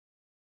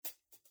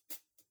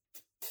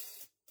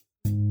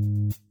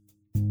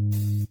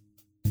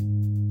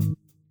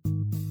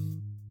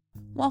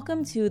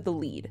Welcome to The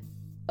Lead,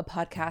 a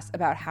podcast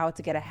about how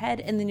to get ahead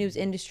in the news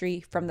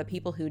industry from the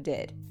people who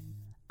did.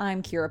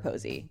 I'm Kira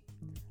Posey.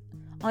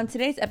 On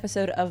today's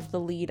episode of The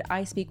Lead,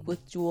 I speak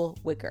with Jewel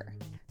Wicker.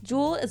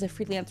 Jewel is a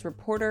freelance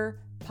reporter,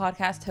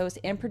 podcast host,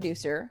 and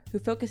producer who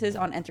focuses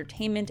on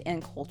entertainment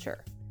and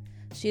culture.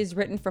 She has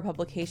written for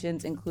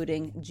publications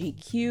including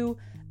GQ,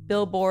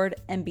 Billboard,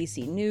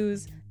 NBC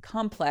News,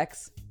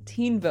 Complex,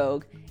 Teen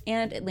Vogue,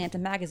 and Atlanta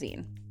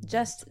Magazine,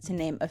 just to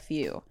name a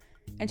few.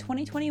 In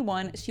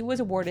 2021, she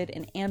was awarded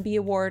an Ambie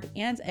Award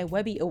and a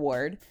Webby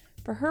Award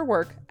for her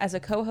work as a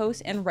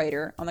co-host and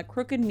writer on the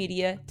Crooked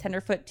Media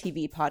Tenderfoot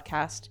TV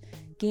podcast,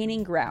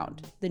 Gaining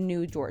Ground, The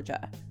New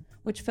Georgia,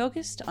 which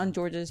focused on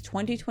Georgia's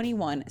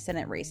 2021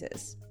 Senate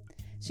races.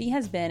 She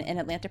has been an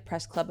Atlanta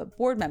Press Club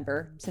board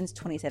member since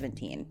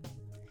 2017.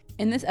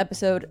 In this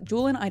episode,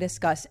 Jewel and I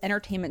discuss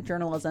entertainment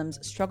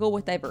journalism's struggle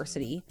with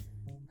diversity,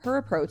 her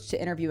approach to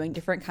interviewing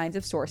different kinds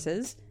of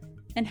sources,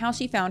 and how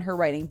she found her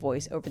writing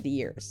voice over the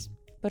years.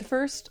 But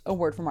first, a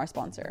word from our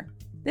sponsor.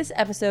 This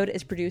episode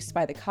is produced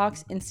by the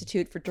Cox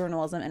Institute for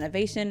Journalism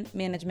Innovation,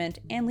 Management,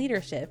 and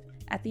Leadership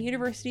at the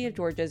University of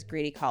Georgia's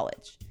Grady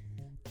College.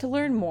 To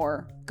learn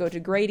more, go to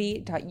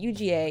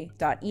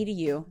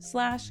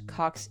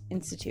grady.uga.edu/Cox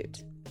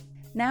Institute.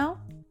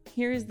 Now,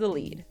 here's The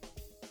Lead.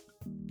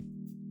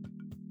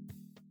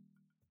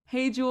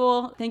 Hey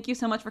Jewel, thank you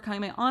so much for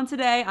coming on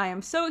today. I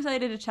am so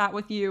excited to chat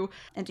with you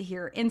and to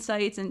hear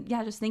insights, and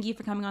just thank you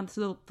for coming on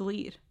to The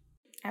Lead.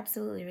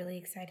 Absolutely, really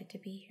excited to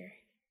be here.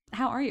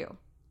 How are you?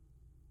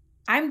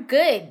 I'm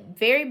good.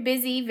 Very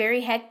busy,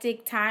 very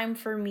hectic time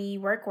for me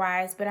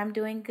work-wise, but I'm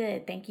doing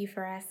good. Thank you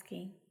for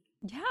asking.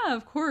 Yeah,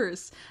 of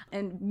course.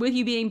 And with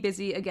you being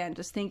busy, again,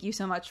 just thank you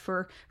so much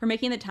for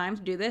making the time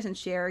to do this and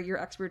share your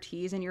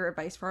expertise and your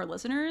advice for our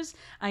listeners.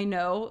 I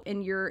know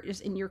in your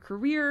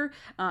career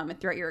and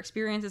throughout your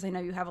experiences, I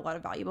know you have a lot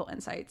of valuable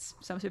insights.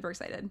 So I'm super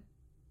excited.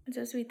 That's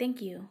so sweet. Thank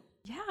you.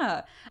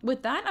 Yeah.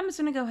 With that, I'm just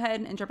going to go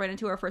ahead and jump right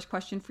into our first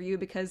question for you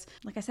because,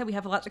 like I said, we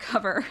have a lot to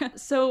cover.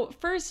 So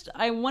first,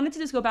 I wanted to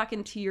just go back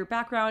into your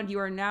background. You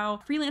are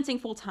now freelancing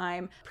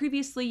full-time.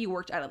 Previously, you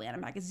worked at Atlanta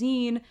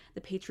Magazine, the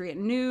Patriot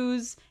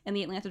News, and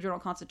the Atlanta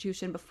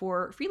Journal-Constitution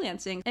before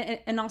freelancing.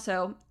 And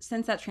also,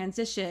 since that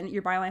transition,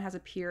 your byline has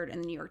appeared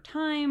in the New York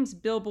Times,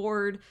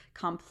 Billboard,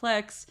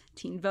 Complex,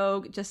 Teen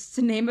Vogue, just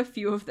to name a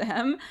few of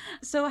them.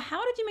 So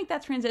how did you make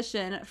that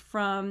transition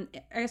how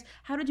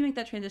did you make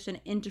that transition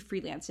into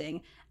freelancing?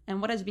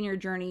 And what has been your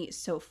journey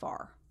so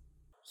far?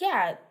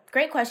 Yeah,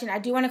 great question. I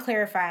do want to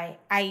clarify.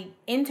 I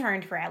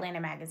interned for Atlanta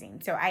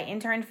Magazine. So I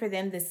interned for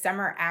them the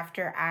summer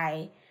after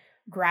I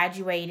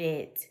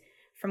graduated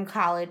from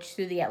college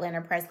through the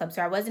Atlanta Press Club.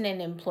 So I wasn't an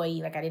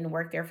employee, like I didn't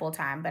work there full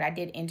time, but I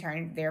did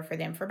intern there for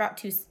them for about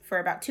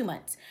 2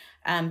 months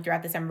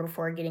throughout the summer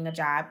before getting a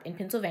job in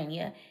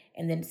Pennsylvania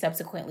and then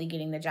subsequently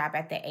getting the job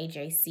at the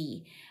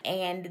AJC.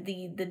 And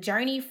the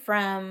journey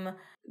from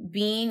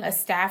being a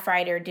staff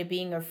writer to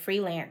being a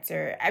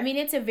freelancer, I mean,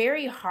 it's a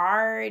very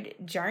hard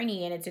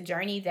journey, and it's a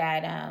journey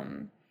that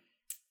I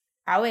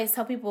always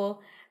tell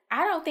people,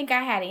 I don't think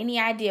I had any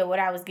idea what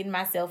I was getting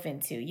myself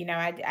into. You know,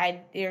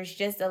 I there's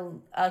just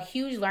a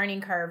huge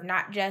learning curve,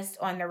 not just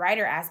on the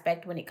writer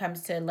aspect when it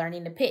comes to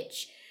learning to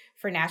pitch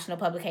for national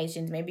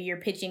publications. Maybe you're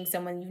pitching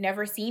someone you've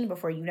never seen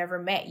before, you've never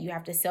met. You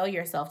have to sell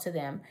yourself to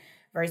them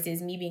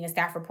versus me being a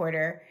staff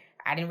reporter.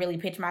 I didn't really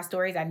pitch my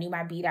stories. I knew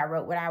my beat. I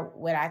wrote what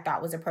I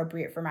thought was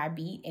appropriate for my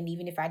beat. And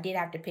even if I did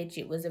have to pitch,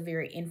 it was a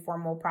very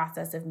informal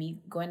process of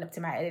me going up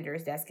to my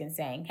editor's desk and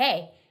saying,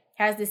 hey,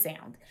 how's this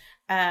sound?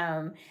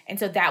 And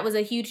so that was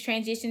a huge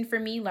transition for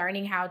me,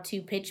 learning how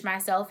to pitch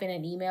myself in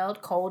an email,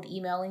 cold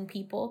emailing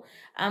people.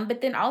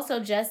 But then also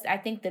just, I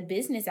think the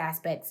business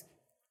aspects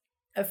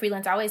of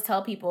freelance. I always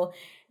tell people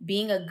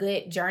being a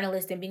good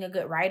journalist and being a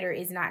good writer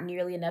is not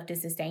nearly enough to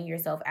sustain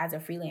yourself as a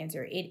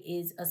freelancer. It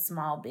is a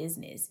small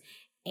business.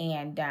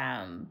 And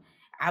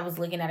I was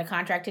looking at a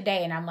contract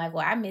today and I'm like,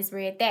 well, I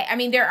misread that. I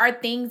mean, there are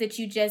things that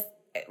you just,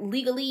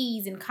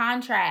 legalese and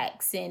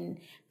contracts and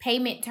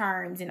payment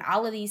terms and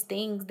all of these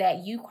things that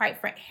you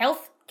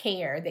health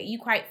care that you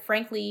quite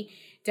frankly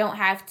don't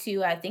have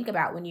to think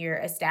about when you're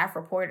a staff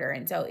reporter.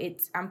 And so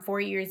I'm 4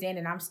 years in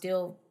and I'm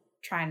still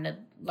trying to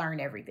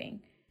learn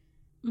everything.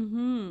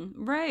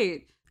 Mm-hmm.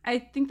 Right. I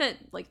think that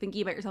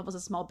thinking about yourself as a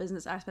small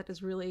business aspect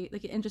is really an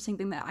interesting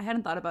thing that I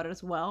hadn't thought about it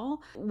as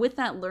well. With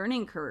that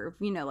learning curve,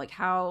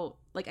 how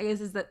I guess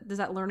does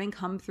that learning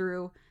come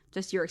through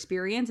just your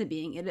experience and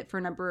being in it for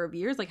a number of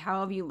years?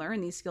 How have you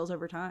learned these skills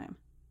over time?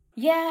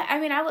 Yeah, I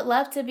mean, I would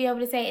love to be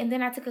able to say, and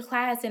then I took a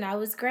class and I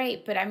was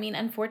great. But I mean,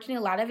 unfortunately,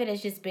 a lot of it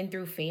has just been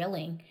through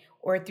failing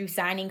or through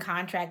signing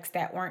contracts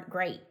that weren't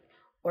great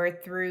or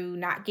through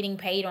not getting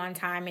paid on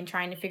time and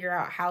trying to figure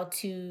out how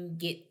to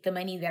get the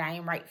money that I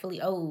am rightfully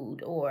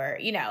owed. Or,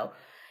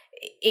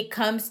 it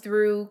comes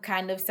through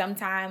kind of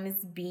sometimes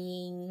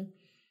being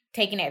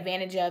taken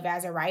advantage of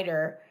as a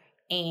writer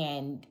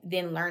and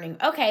then learning,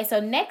 okay, so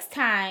next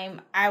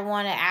time I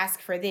want to ask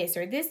for this,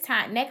 or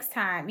next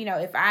time,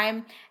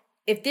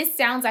 if this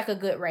sounds like a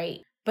good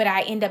rate, but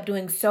I end up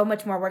doing so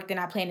much more work than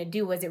I plan to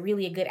do. Was it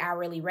really a good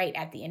hourly rate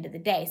at the end of the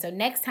day? So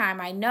next time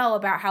I know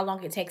about how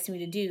long it takes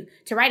me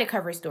to write a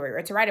cover story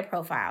or to write a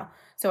profile.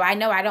 So I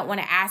know I don't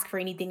want to ask for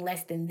anything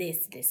less than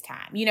this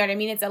time. You know what I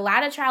mean? It's a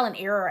lot of trial and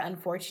error,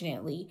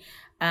 unfortunately.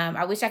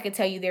 I wish I could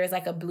tell you there's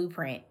like a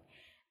blueprint,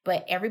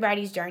 but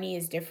everybody's journey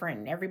is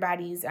different.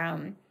 Everybody's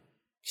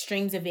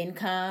streams of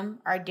income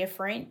are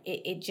different.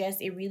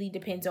 It really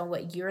depends on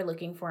what you're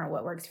looking for and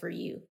what works for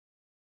you.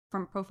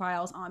 From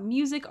profiles on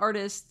music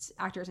artists,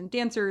 actors, and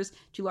dancers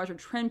to larger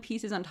trend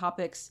pieces on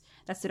topics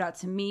that stood out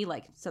to me,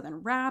 like Southern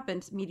rap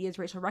and media's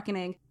racial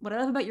reckoning. What I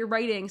love about your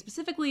writing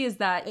specifically is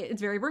that it's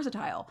very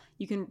versatile.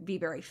 You can be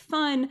very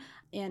fun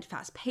and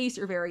fast-paced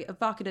or very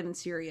evocative and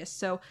serious.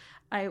 So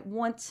I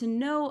want to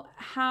know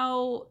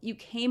how you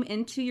came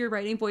into your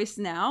writing voice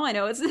now. I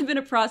know it's been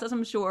a process,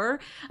 I'm sure,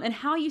 and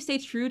how you stay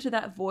true to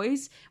that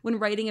voice when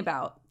writing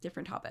about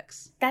different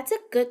topics. That's a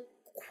good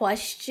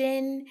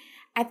question.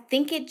 I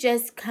think it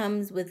just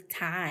comes with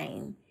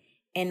time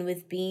and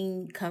with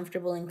being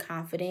comfortable and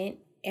confident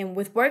and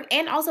with work,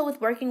 and also with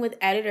working with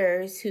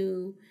editors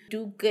who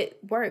do good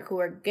work,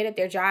 who are good at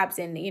their jobs.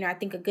 And, I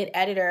think a good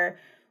editor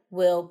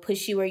will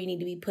push you where you need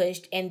to be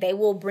pushed, and they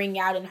will bring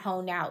out and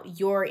hone out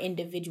your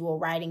individual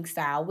writing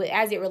style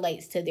as it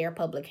relates to their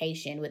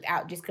publication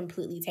without just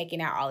completely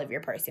taking out all of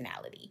your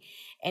personality.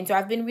 And so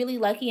I've been really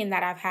lucky in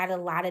that I've had a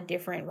lot of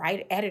different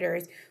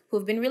editors who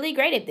have been really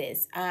great at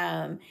this,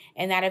 and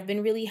that have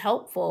been really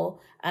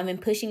helpful in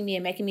pushing me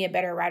and making me a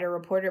better writer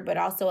reporter, but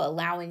also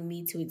allowing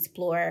me to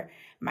explore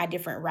my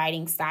different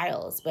writing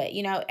styles. But,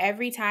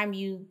 every time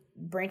you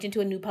branch into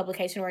a new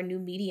publication or a new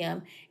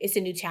medium, it's a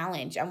new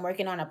challenge. I'm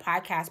working on a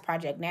podcast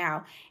project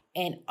now,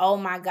 and oh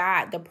my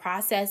God, the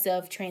process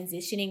of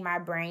transitioning my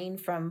brain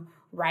from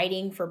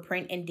writing for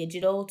print and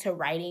digital to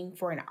writing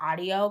for an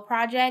audio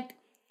project,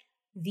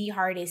 the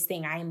hardest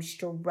thing. I am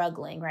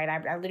struggling, right?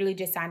 I literally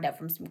just signed up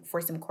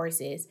for some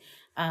courses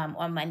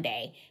on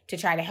Monday to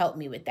try to help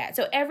me with that.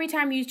 So every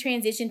time you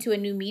transition to a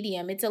new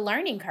medium, it's a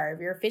learning curve.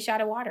 You're a fish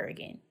out of water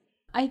again.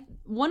 I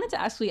wanted to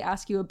actually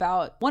ask you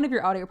about one of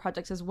your audio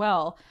projects as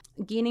well,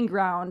 Gaining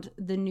Ground,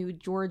 the New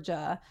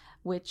Georgia,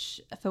 which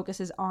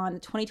focuses on the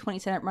 2020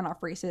 Senate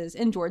runoff races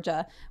in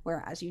Georgia,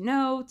 where, as you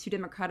know, 2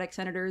 Democratic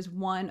senators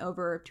won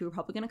over 2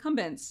 Republican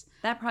incumbents.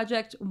 That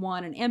project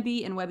won an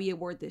Ambie and Webby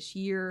Award this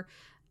year.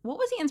 What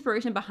was the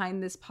inspiration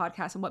behind this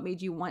podcast, and what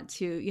made you want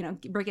to,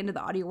 break into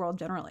the audio world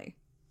generally?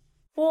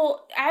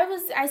 Well,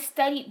 I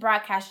studied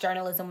broadcast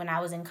journalism when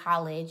I was in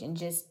college, and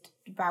just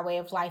by way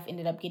of life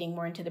ended up getting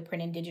more into the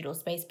print and digital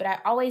space. But I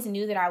always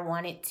knew that I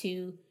wanted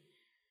to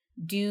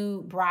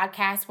do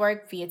broadcast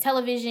work via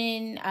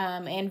television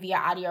and via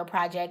audio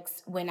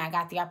projects when I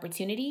got the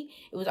opportunity.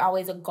 It was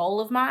always a goal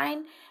of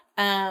mine.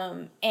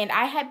 And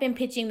I had been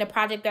pitching the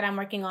project that I'm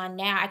working on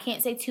now. I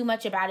can't say too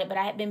much about it, but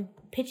I had been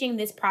pitching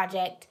this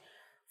project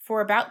for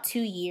about 2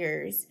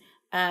 years.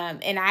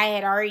 And I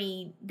had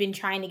already been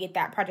trying to get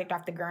that project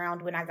off the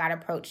ground when I got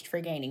approached for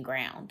Gaining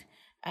Ground.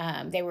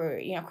 They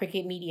were,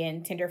 Cricket Media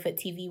and Tenderfoot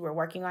TV were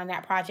working on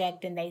that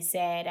project, and they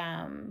said,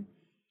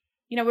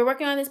 we're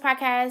working on this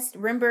podcast.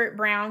 Rembert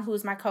Brown,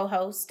 who's my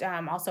co-host,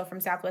 also from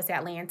Southwest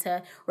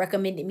Atlanta,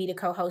 recommended me to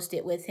co-host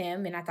it with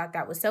him, and I thought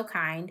that was so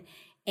kind.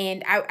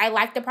 And I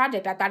liked the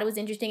project. I thought it was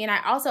interesting, and I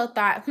also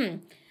thought,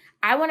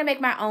 I want to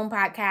make my own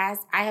podcast.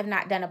 I have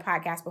not done a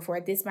podcast before.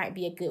 This might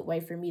be a good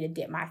way for me to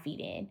dip my feet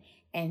in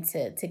and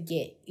to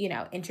get,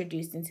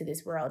 introduced into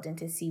this world and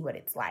to see what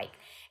it's like.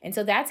 And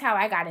so that's how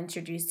I got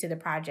introduced to the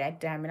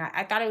project. And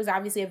I thought it was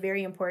obviously a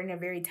very important, a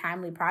very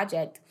timely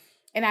project.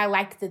 And I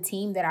liked the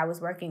team that I was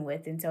working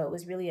with. And so it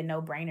was really a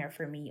no-brainer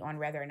for me on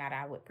whether or not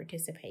I would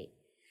participate.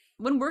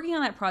 When working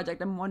on that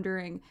project, I'm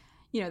wondering,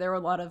 there were a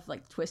lot of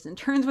twists and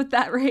turns with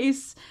that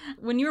race.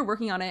 When you were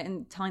working on it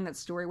and telling that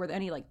story, were there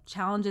any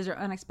challenges or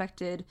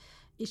unexpected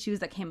issues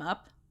that came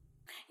up?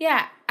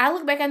 Yeah, I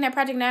look back on that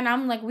project now and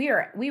I'm like,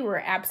 we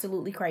were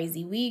absolutely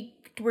crazy. We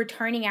were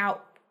turning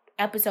out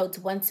episodes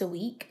once a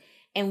week,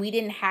 and we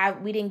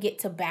didn't get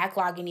to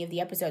backlog any of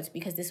the episodes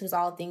because this was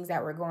all things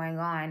that were going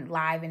on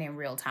live and in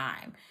real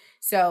time.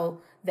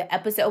 So the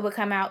episode would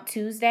come out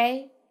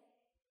Tuesday.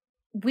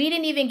 We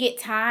didn't even get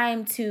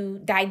time to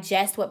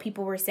digest what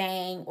people were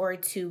saying or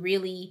to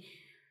really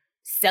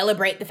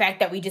celebrate the fact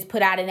that we just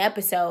put out an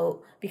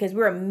episode, because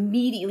we're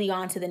immediately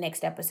on to the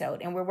next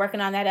episode. And we're working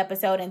on that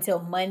episode until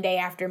Monday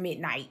after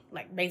midnight,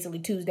 basically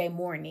Tuesday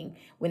morning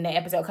when the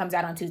episode comes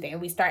out on Tuesday.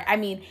 And we start,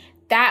 and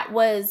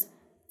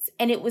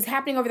it was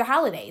happening over the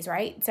holidays,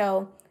 right?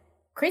 So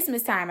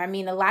Christmas time,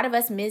 a lot of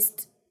us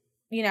missed,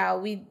 we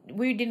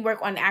didn't work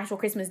on the actual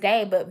Christmas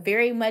day, but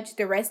very much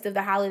the rest of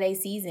the holiday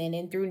season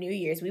and through New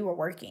Year's, we were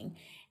working.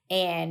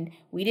 And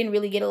we didn't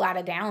really get a lot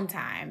of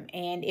downtime.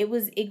 And it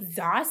was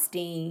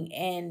exhausting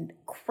and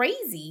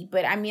crazy.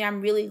 But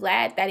I'm really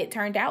glad that it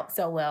turned out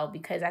so well,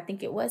 because I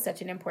think it was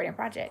such an important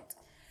project.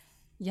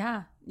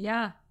 Yeah,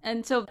 yeah.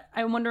 And so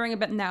I'm wondering a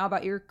bit now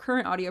about your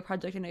current audio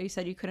project. I know you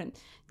said you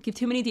couldn't give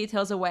too many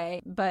details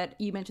away, but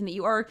you mentioned that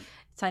you are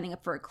signing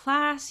up for a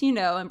class,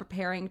 and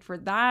preparing for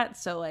that.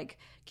 So like,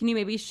 can you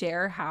maybe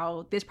share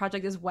how this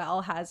project as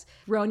well has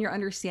grown your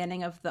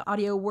understanding of the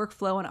audio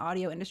workflow and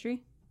audio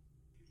industry?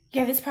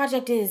 Yeah, this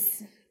project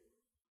is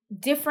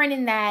different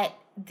in that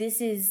this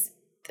is,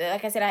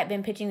 like I said, I've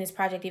been pitching this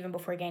project even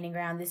before gaining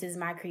ground. This is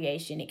my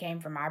creation. It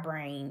came from my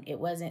brain. It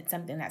wasn't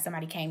something that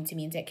somebody came to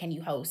me and said, can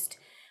you host?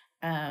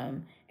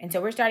 And so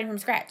we're starting from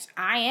scratch.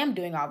 I am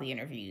doing all the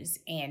interviews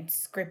and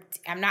script.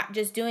 I'm not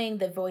just doing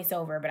the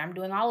voiceover, but I'm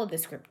doing all of the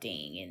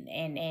scripting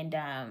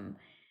and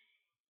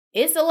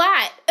it's a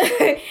lot.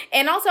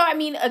 And also, I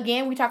mean,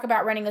 again, we talk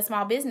about running a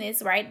small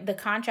business, right? The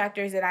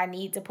contractors that I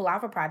need to pull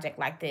off a project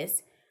like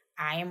this,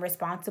 I am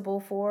responsible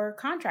for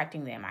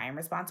contracting them. I am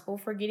responsible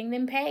for getting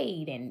them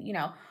paid and,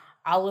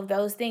 all of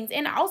those things.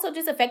 And also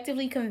just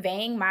effectively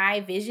conveying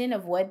my vision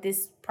of what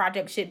this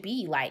project should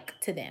be like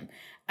to them.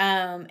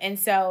 And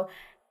so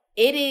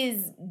it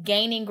is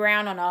gaining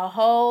ground on a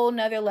whole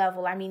nother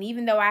level. I mean,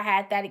 even though I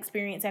had that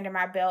experience under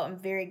my belt, I'm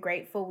very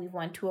grateful. We've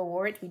won 2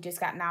 awards. We just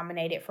got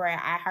nominated for an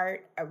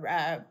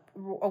iHeart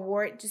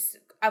award. Just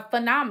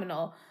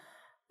phenomenal.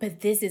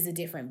 But this is a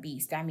different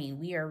beast. I mean,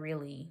 we are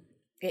really,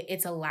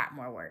 it's a lot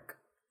more work.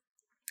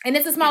 And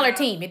it's a smaller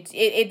team.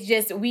 It's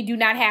just, we do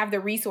not have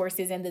the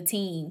resources and the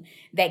team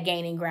that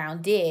Gaining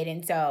Ground did.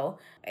 And so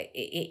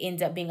it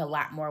ends up being a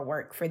lot more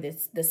work for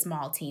the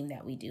small team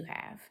that we do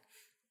have.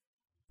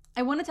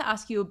 I wanted to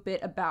ask you a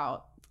bit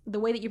about the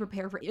way that you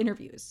prepare for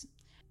interviews.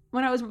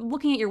 When I was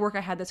looking at your work,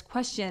 I had this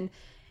question.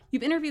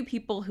 You've interviewed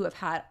people who have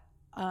had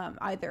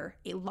either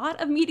a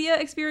lot of media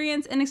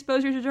experience and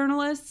exposure to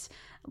journalists,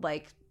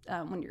 like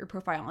when your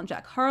profile on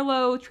Jack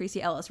Harlow,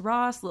 Tracy Ellis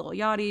Ross, Lil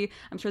Yachty.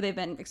 I'm sure they've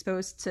been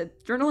exposed to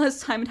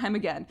journalists time and time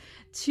again,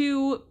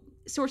 to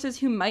sources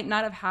who might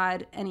not have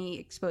had any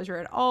exposure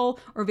at all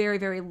or very,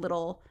 very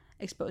little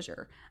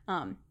exposure.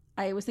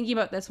 I was thinking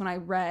about this when I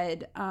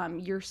read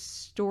your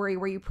story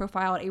where you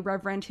profiled a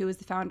reverend who is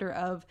the founder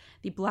of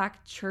the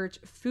Black Church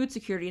Food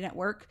Security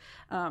Network,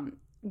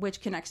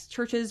 which connects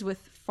churches with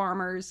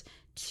farmers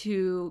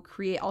to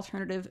create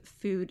alternative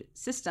food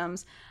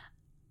systems.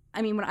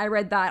 I mean, when I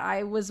read that,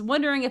 I was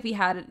wondering if he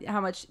had how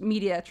much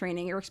media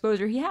training or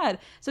exposure he had.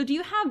 So do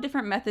you have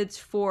different methods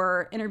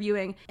for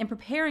interviewing and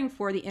preparing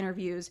for the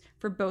interviews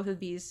for both of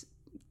these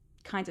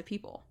kinds of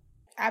people?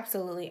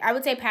 Absolutely. I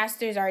would say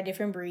pastors are a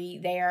different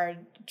breed. They are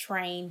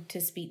trained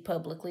to speak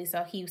publicly.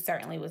 So he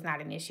certainly was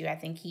not an issue. I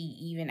think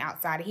he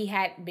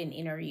had been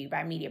interviewed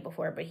by media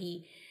before, but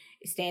he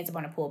stands up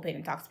on a pulpit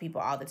and talks to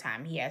people all the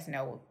time. He has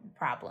no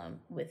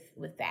problem with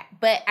that.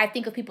 But I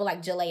think of people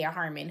like Jalea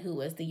Harmon, who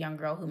was the young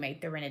girl who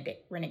made the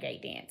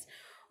Renegade dance.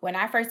 When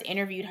I first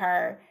interviewed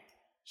her,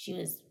 she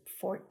was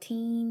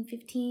 14,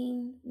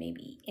 15,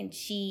 maybe. And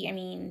she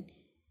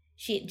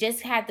had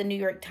just had the New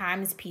York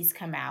Times piece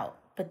come out,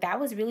 but that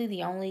was really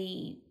the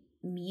only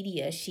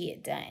media she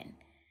had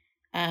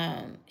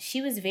done.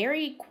 She was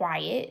very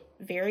quiet,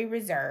 very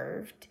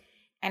reserved.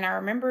 And I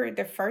remember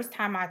the first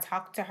time I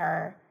talked to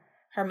her,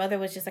 her mother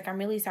was just like, I'm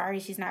really sorry,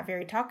 she's not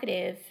very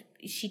talkative.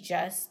 She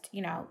just,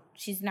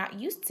 she's not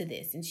used to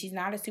this. And she's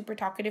not a super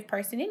talkative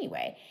person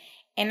anyway.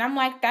 And I'm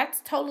like, that's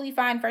totally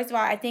fine. First of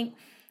all, I think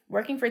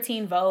working for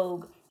Teen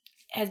Vogue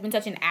has been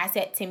such an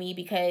asset to me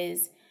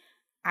because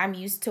I'm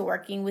used to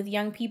working with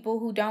young people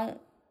who don't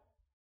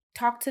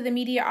talk to the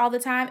media all the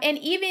time. And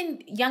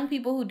even young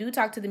people who do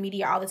talk to the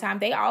media all the time,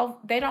 they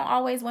don't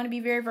always want to be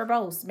very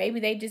verbose. Maybe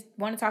they just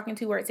want to talk in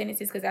 2-word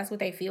sentences because that's what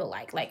they feel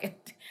like.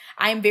 Like,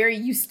 I'm very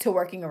used to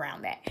working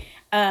around that.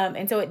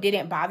 And so it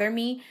didn't bother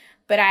me.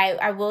 But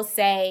I will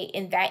say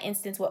in that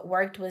instance, what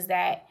worked was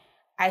that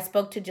I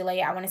spoke to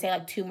Jalea, I want to say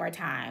like 2 more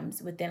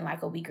times within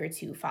like a week or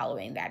 2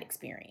 following that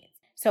experience.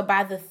 So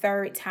by the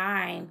 3rd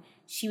time,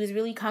 she was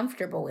really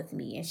comfortable with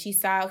me. And she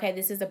saw, okay,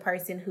 this is a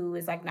person who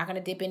is like not going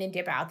to dip in and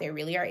dip out. They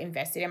really are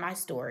invested in my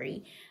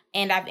story.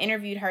 And I've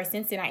interviewed her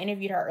since then. I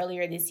interviewed her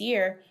earlier this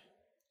year.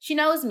 She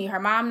knows me. Her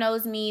mom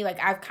knows me. Like,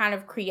 I've kind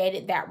of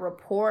created that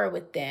rapport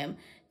with them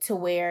to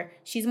where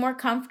she's more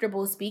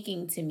comfortable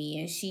speaking to me.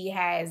 And she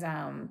has,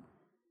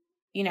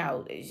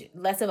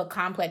 less of a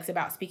complex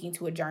about speaking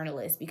to a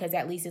journalist because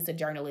at least it's a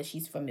journalist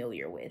she's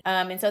familiar with.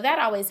 And so that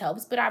always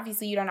helps. But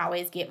obviously you don't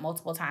always get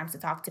multiple times to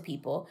talk to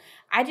people.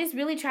 I just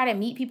really try to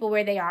meet people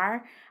where they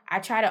are. I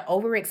try to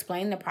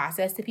over-explain the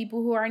process to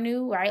people who are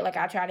new, right? Like,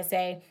 I try to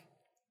say,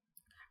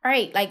 all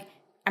right, like,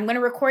 I'm going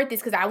to record this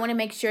because I want to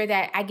make sure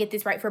that I get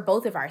this right for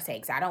both of our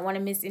sakes. I don't want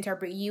to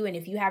misinterpret you. And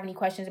if you have any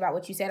questions about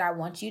what you said, I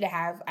want you to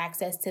have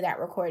access to that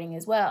recording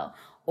as well.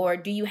 Or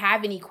do you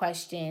have any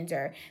questions?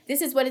 Or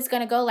this is what it's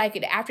going to go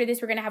like. After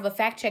this, we're going to have a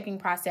fact-checking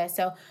process.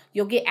 So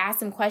you'll get asked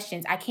some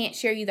questions. I can't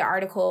share you the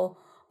article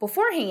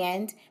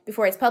beforehand,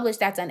 before it's published.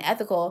 That's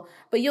unethical.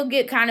 But you'll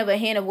get kind of a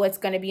hint of what's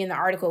going to be in the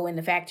article in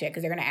the fact check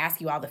because they're going to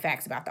ask you all the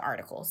facts about the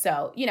article.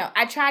 So,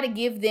 I try to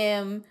give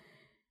them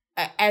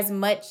as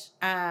much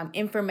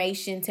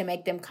information to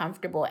make them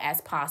comfortable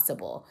as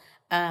possible.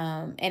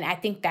 And I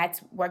think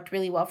that's worked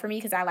really well for me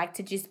because I like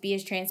to just be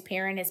as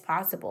transparent as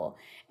possible.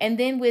 And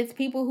then with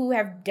people who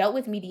have dealt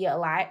with media a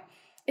lot,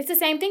 it's the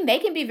same thing. They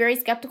can be very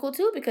skeptical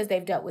too because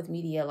they've dealt with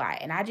media a lot.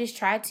 And I just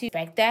try to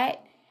respect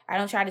that. I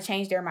don't try to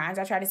change their minds.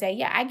 I try to say,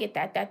 yeah, I get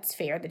that. That's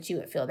fair that you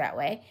would feel that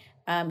way.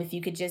 If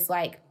you could just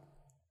like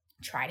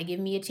try to give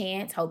me a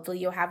chance, hopefully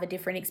you'll have a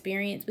different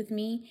experience with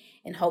me.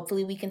 And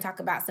hopefully we can talk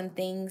about some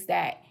things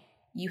that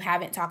you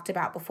haven't talked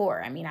about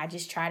before. I mean, I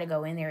just try to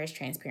go in there as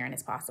transparent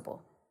as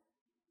possible.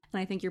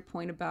 And I think your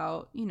point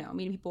about,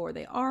 meeting people where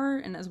they are,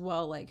 and as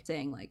well, like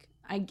saying like,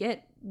 I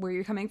get where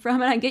you're coming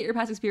from and I get your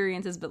past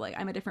experiences, but like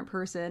I'm a different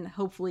person.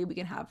 Hopefully we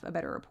can have a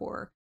better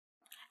rapport.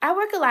 I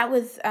work a lot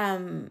with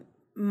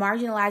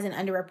marginalized and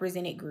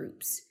underrepresented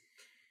groups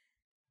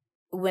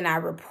when I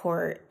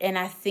report. And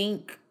I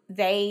think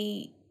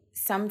they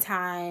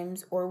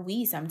sometimes, or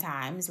we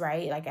sometimes,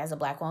 right, like as a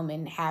Black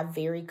woman, have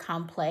very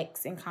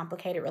complex and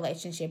complicated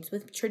relationships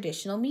with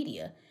traditional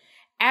media.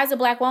 As a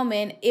Black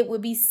woman, it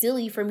would be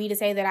silly for me to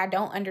say that I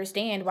don't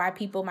understand why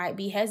people might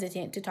be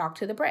hesitant to talk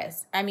to the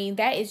press. I mean,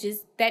 that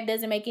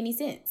doesn't make any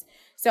sense.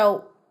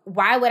 So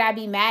why would I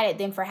be mad at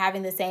them for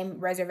having the same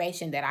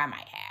reservation that I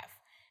might have?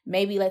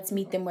 Maybe let's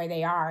meet them where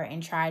they are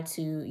and try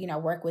to,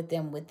 work with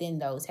them within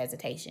those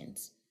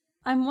hesitations.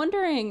 I'm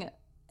wondering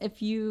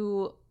if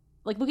you,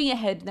 like looking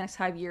ahead to the next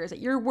 5 years at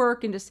your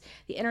work and just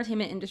the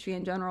entertainment industry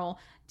in general,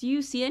 do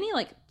you see any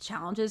like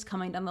challenges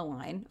coming down the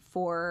line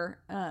for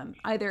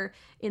either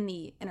in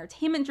the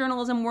entertainment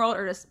journalism world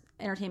or just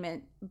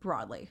entertainment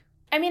broadly?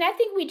 I mean, I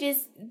think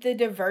the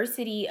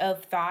diversity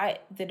of thought,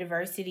 the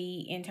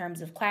diversity in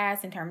terms of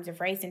class, in terms of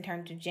race, in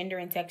terms of gender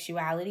and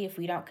sexuality, if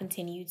we don't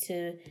continue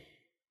to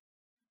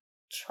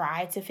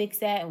try to fix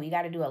that, and we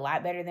got to do a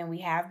lot better than we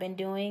have been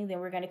doing, then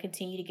we're going to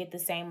continue to get the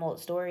same old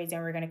stories,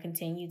 and we're going to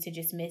continue to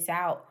just miss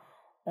out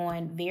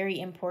on very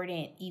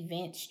important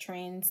events,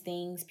 trends,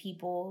 things,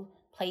 people,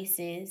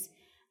 places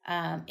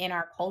in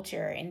our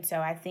culture. And so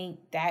I think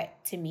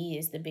that to me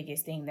is the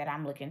biggest thing that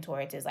I'm looking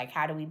towards, is like,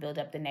 how do we build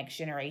up the next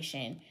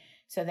generation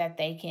so that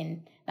they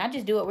can not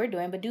just do what we're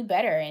doing, but do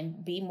better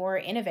and be more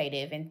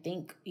innovative and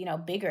think,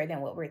 bigger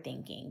than what we're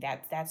thinking.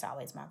 That's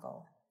always my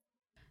goal.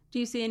 Do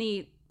you see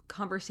any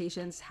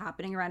conversations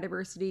happening around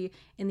diversity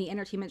in the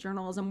entertainment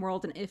journalism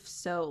world? And if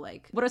so,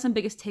 like, what are some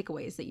biggest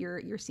takeaways that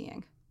you're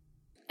seeing?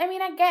 I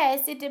mean, I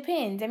guess it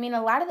depends. I mean,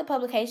 a lot of the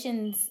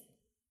publications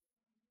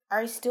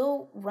are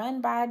still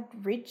run by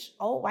rich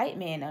old white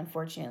men,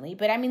 unfortunately.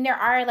 But I mean, there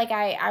are, like,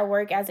 I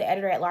work as an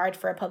editor at large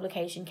for a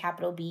publication,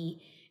 Capital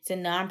B. It's a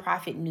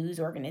nonprofit news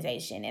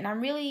organization. And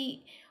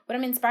what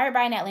I'm inspired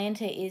by in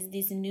Atlanta is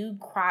this new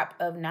crop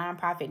of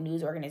nonprofit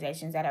news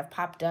organizations that have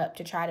popped up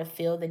to try to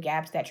fill the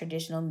gaps that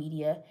traditional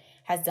media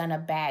has done a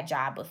bad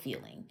job of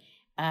filling.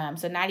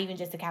 So not even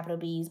just the Capital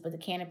B's, but the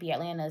Canopy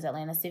Atlanta's,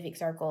 Atlanta Civic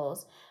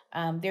Circles.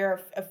 There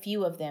are a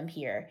few of them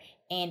here.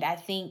 And I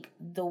think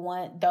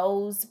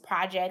those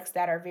projects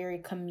that are very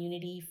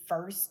community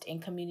first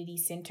and community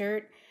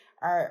centered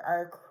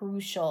are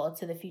crucial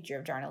to the future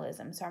of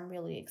journalism. So I'm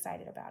really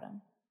excited about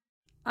them.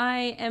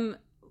 I am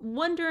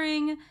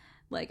wondering,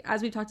 like,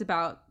 as we've talked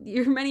about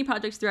your many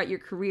projects throughout your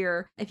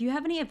career, if you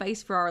have any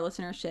advice for our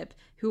listenership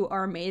who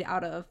are made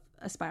out of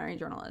aspiring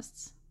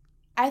journalists.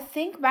 I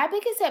think my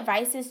biggest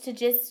advice is to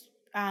just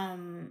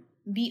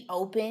be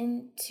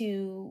open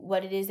to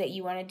what it is that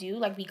you want to do.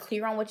 Like, be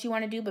clear on what you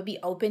want to do, but be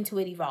open to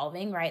it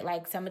evolving, right?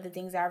 Like, some of the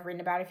things I've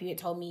written about, if you had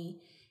told me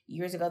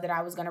years ago that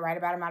I was going to write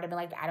about it, I might have been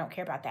like, I don't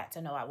care about that,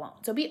 so no, I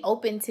won't. So be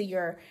open to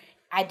your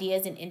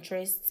ideas and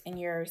interests and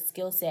your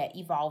skill set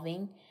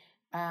evolving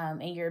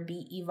and your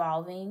beat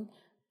evolving.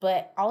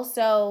 But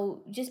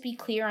also just be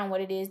clear on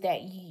what it is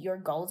that your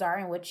goals are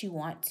and what you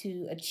want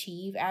to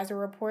achieve as a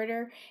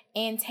reporter,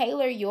 and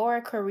tailor your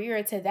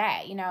career to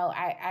that.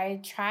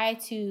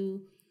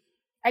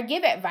 I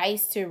give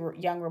advice to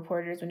young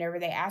reporters whenever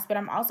they ask, but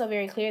I'm also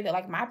very clear that,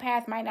 like, my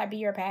path might not be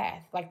your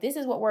path. Like, this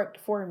is what worked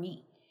for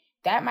me.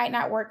 That might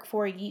not work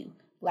for you.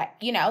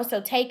 Like,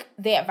 so take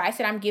the advice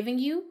that I'm giving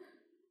you,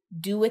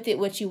 do with it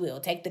what you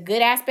will. Take the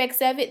good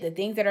aspects of it, the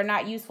things that are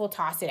not useful,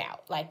 toss it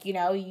out. Like,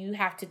 you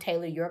have to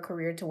tailor your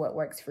career to what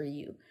works for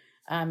you.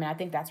 And I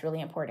think that's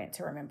really important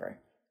to remember.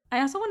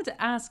 I also wanted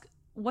to ask,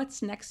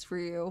 what's next for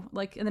you?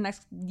 Like, in the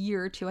next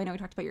year or two? I know we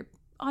talked about your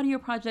audio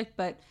project,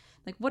 but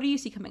like, what do you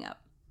see coming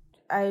up?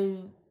 I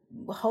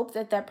hope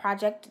that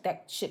project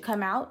that should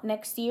come out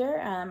next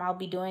year. I'll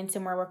be doing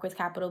some more work with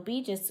Capital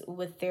B, just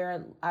with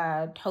their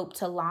hope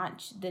to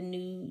launch the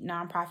new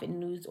nonprofit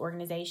news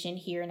organization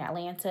here in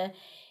Atlanta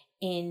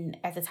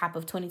at the top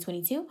of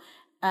 2022.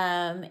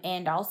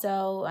 And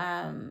also,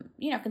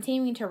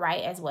 continuing to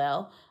write as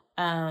well.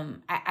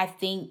 I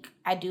think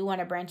I do want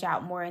to branch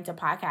out more into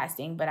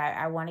podcasting, but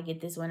I want to get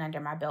this one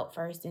under my belt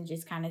first and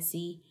just kind of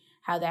see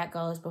how that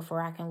goes before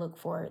I can look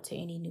forward to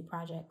any new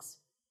projects.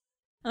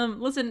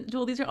 Listen,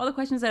 Jewel, these are all the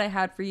questions that I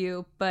had for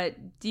you,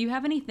 but do you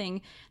have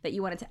anything that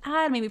you wanted to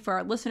add, maybe for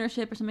our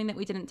listenership or something that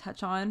we didn't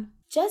touch on?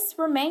 Just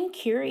remain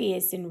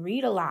curious and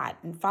read a lot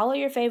and follow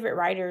your favorite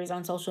writers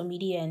on social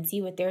media and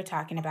see what they're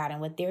talking about and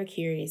what they're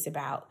curious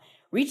about.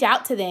 reach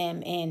out to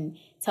them and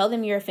tell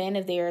them you're a fan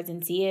of theirs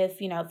and see if,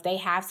 if they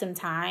have some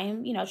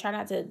time, try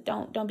not to,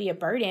 don't be a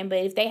burden, but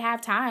if they have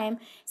time,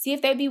 see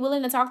if they'd be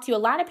willing to talk to you. A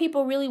lot of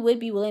people really would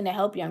be willing to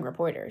help young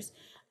reporters,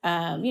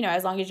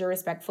 as long as you're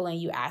respectful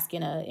and you ask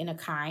in a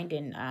kind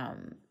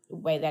and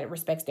way that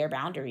respects their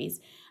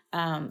boundaries.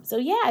 So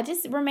yeah,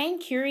 just remain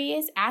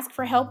curious, ask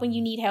for help when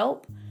you need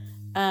help,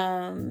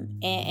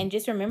 and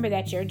just remember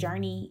that your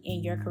journey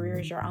in your career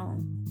is your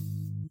own.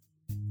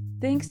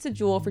 Thanks to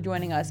Jewel for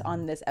joining us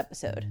on this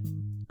episode.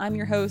 I'm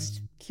your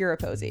host,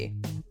 Kira Posey.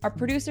 Our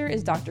producer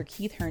is Dr.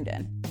 Keith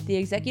Herndon, the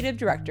executive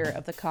director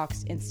of the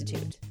Cox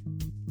Institute.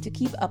 To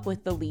keep up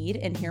with The Lead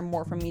and hear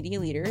more from media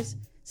leaders,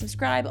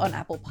 subscribe on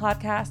Apple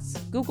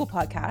Podcasts, Google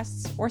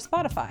Podcasts, or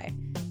Spotify.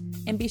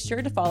 And be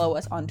sure to follow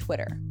us on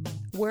Twitter.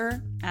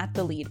 We're at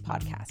The Lead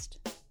Podcast.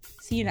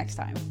 See you next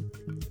time.